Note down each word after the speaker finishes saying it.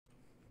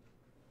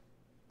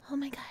Oh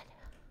my god.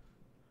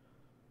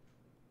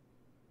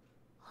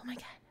 Oh my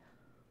god.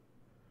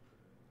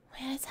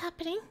 Wait, it's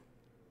happening.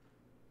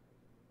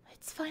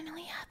 It's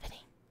finally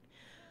happening.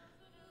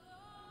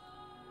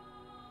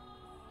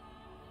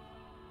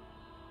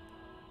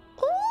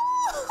 Ooh!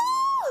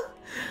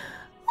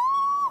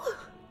 Ooh!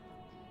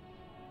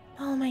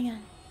 Oh my god.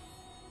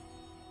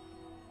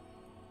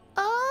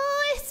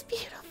 Oh, it's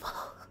beautiful.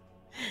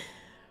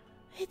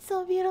 It's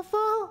so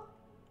beautiful.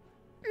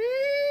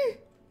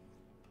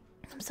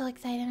 I'm so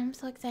excited. I'm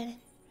so excited.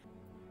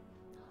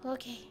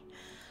 Okay.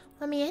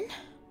 Let me in.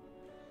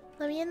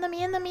 Let me in. Let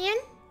me in. Let me in.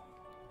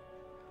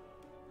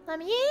 Let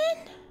me in.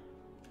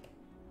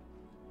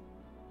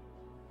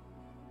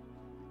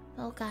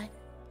 Oh god.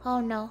 Oh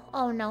no.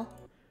 Oh no.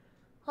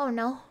 Oh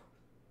no.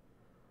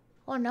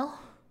 Oh no.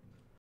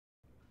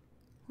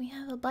 We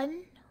have a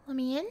button. Let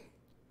me in.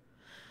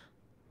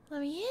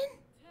 Let me in.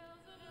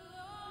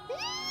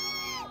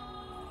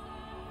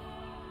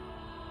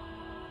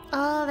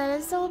 Oh, that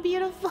is so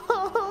beautiful.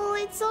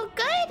 It's so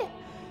good.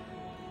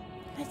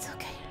 It's so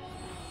good.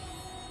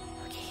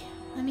 Okay,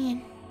 let me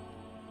in.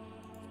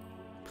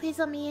 Please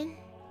let me in.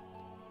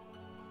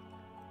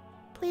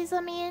 Please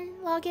let me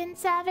in. Log in,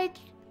 Savage.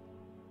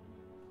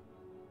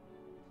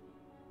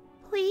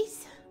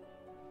 Please.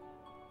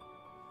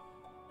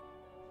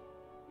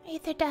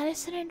 Aether Data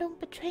Center, don't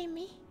betray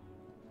me.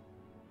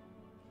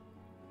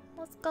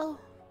 Let's go.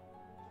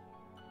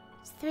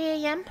 It's 3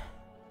 AM.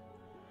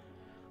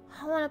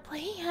 I wanna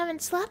play. I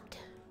haven't slept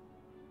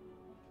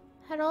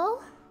at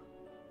all.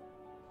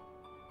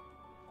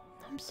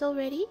 I'm so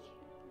ready.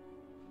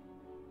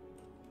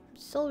 I'm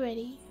so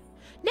ready.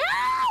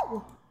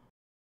 No!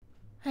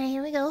 Alright,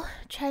 here we go.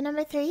 Try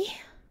number 3.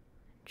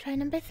 Try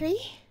number 3.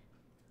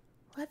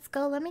 Let's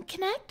go. Let me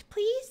connect,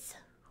 please.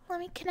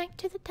 Let me connect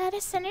to the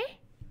data center.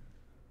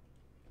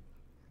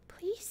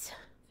 Please.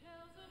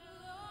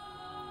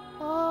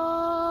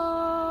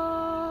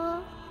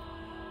 Oh.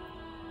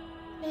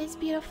 It is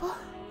beautiful.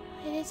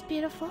 It is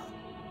beautiful.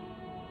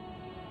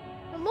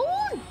 The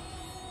moon!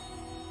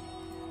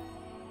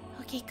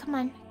 Okay, come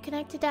on.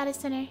 Connect to data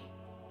center.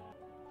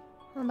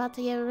 I'm about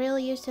to get real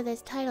used to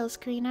this title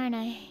screen, aren't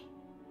I?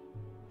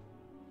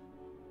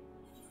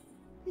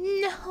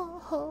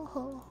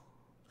 No.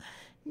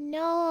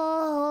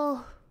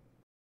 No.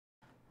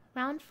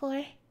 Round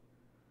 4.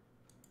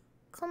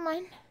 Come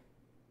on.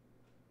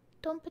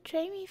 Don't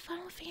betray me,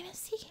 Final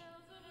Fantasy.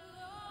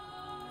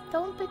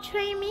 Don't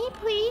betray me,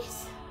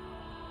 please.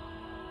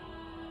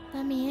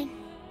 Let me in.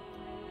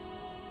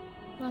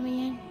 Let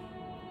me in.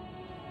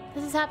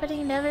 This is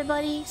happening to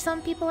everybody.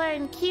 Some people are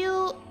in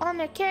queue on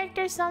their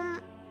character.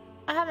 Some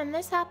are having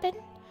this happen.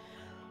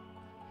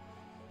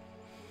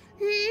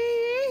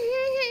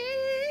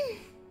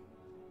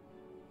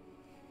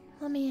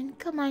 Let me in.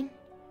 Come on.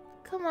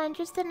 Come on,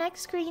 just the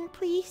next screen,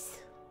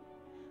 please.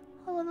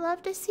 I would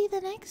love to see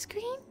the next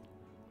screen.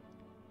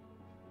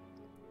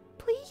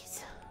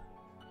 Please.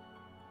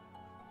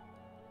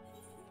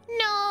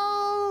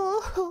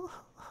 No!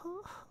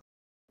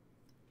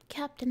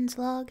 Captain's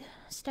log.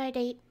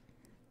 Stardate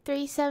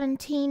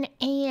 3:17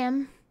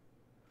 AM.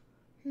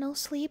 No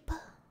sleep.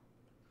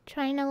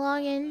 Trying to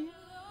log in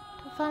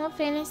to Final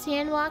Fantasy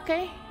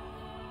Endwalker.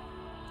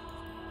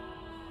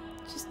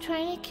 Just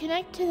trying to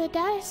connect to the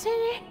data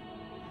center.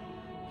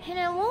 And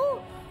it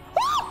won't.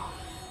 Woo!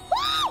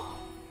 Woo!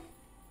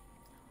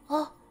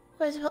 Oh,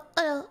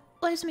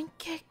 where's my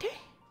character?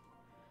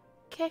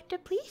 Character,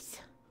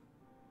 please.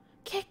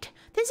 Character.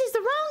 This is the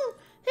wrong.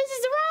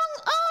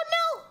 Oh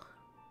no.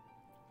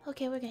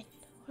 Okay, we're good.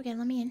 We're good.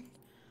 Let me in.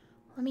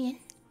 Let me in.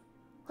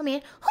 Let me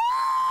in.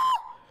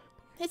 Oh!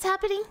 It's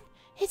happening.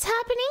 It's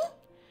happening.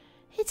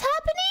 It's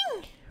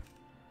happening.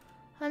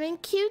 I'm in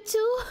Q2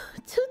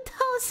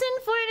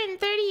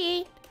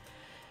 2438.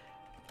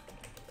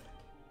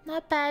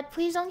 Not bad.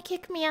 Please don't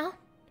kick me out.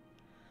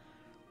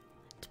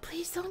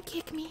 Please don't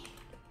kick me.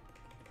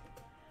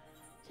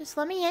 Just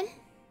let me in.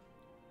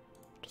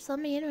 Just let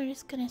me in. We're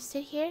just gonna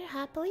sit here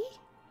happily,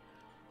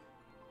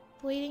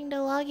 waiting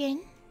to log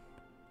in.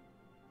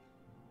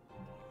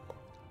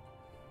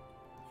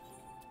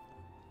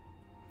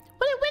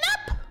 But it went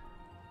up!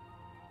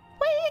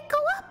 Why did it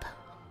go up?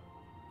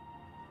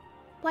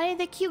 Why did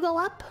the queue go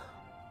up?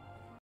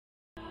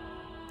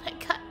 I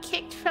got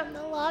kicked from the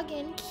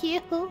login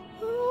queue.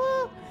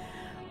 Ooh,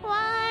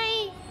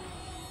 why?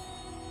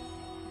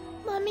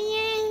 Let me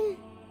in.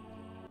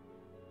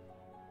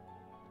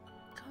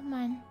 Come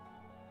on.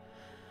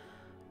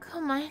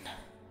 Come on.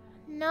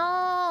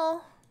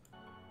 No.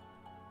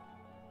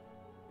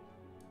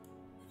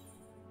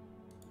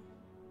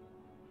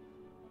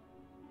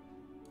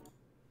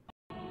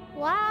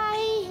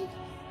 Why?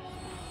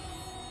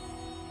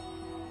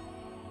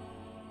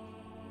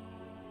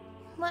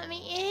 Let me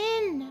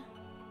in.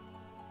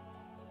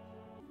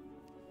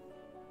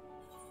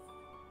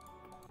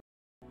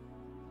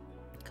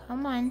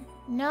 Come on.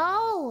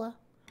 No.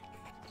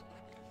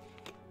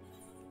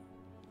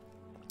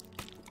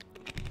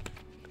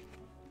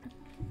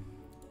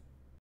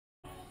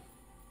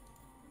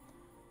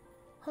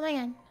 Oh my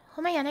god.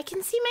 Oh my god, I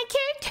can see my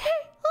character.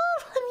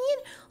 Oh, let me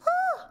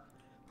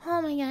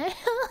Oh my god.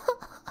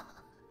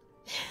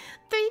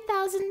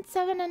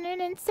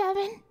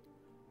 3,707.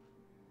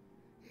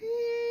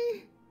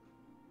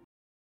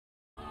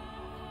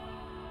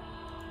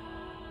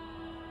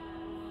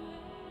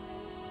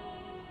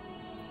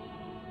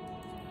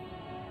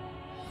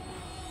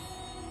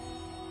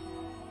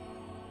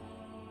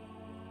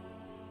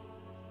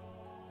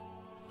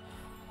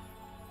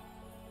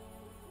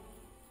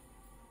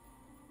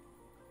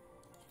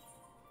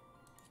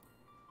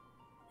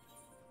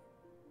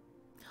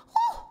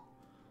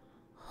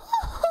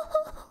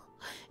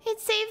 It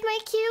saved my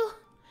queue.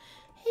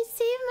 It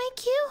saved my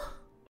queue.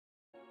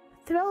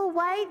 Throw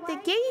wide the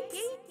gates.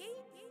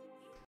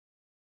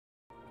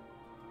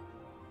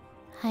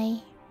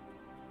 Hi.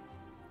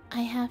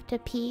 I have to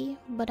pee,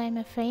 but I'm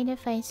afraid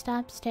if I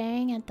stop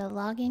staring at the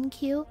login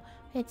queue,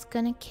 it's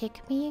gonna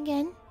kick me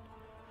again.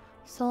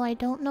 So I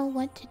don't know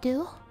what to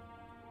do.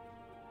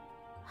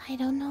 I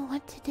don't know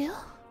what to do.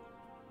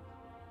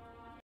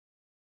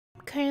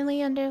 I'm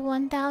currently under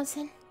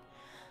 1,000.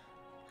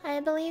 I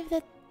believe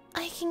that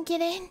I can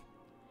get in.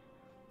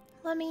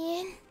 Let me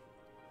in.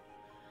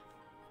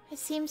 It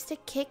seems to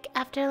kick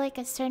after like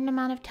a certain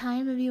amount of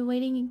time of you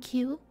waiting in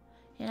queue,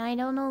 and I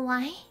don't know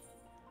why.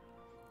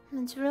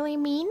 It's really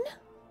mean.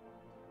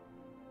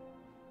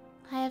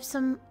 I have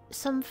some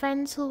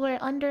friends who were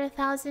under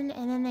 1,000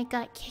 and then they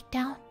got kicked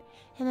out,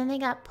 and then they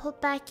got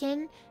put back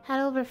in at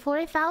over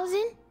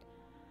 4,000.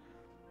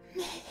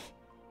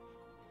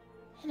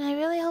 And I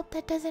really hope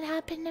that doesn't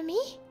happen to me.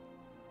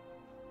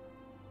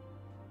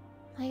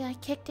 I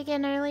got kicked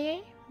again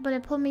earlier, but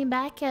it put me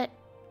back at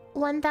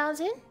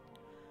 1,000.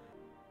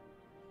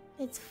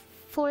 It's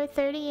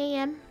 4:30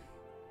 a.m.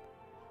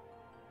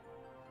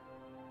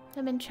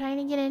 I've been trying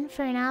to get in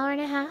for an hour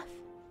and a half.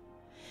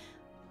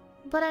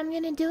 But I'm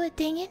gonna do it,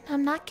 dang it.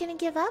 I'm not gonna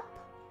give up.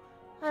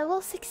 I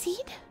will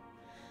succeed.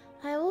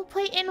 I will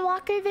play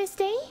Endwalker this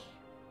day.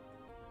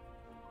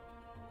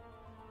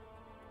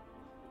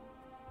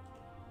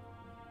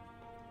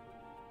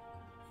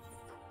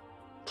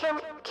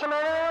 Can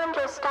everyone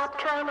just stop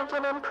trying to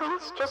get in,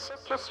 please? Just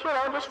for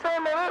a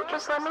minute,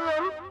 just let me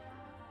in.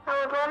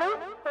 I would love it.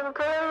 I would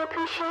greatly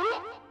appreciate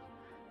it.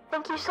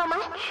 Thank you so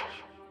much.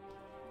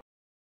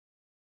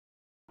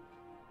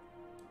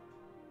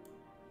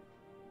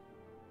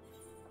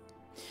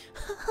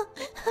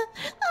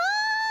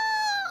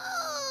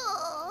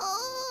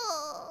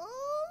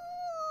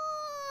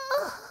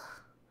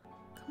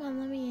 Come on,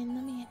 let me in,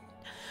 let me in.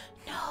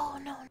 No,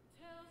 no.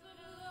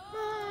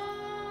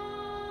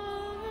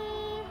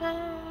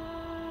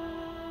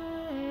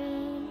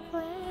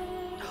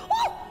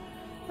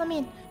 Let me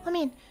in, let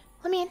me in,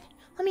 let me in,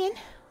 let me in,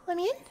 let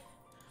me in,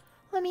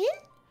 let me in.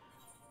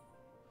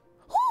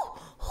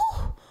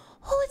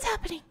 Oh, it's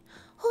happening.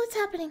 Oh, it's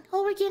happening.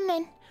 Oh, we're getting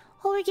in.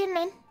 Oh, we're getting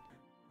in.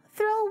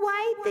 Throw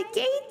wide the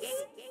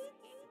gates.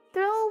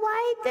 Throw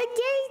wide the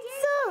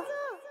gates.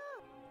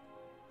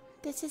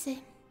 This is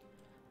it.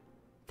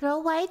 Throw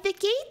wide the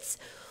gates.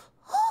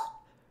 Oh,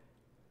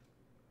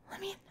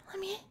 let me in, let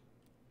me in.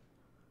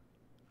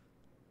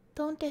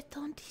 Don't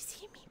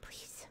deceive me,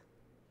 please.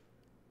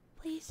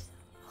 Please.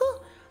 Oh,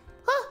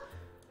 oh,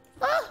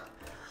 oh,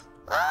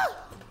 oh,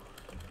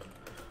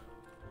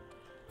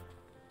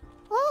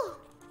 oh.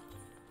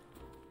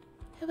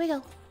 Here we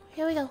go.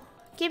 Here we go.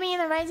 Get me in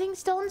the rising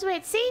stones where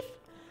it's safe.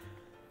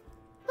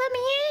 Let me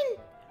in.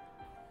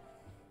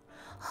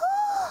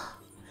 Oh,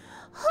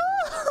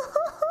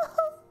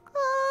 oh,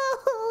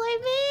 oh,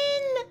 I'm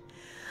in.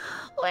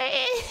 We're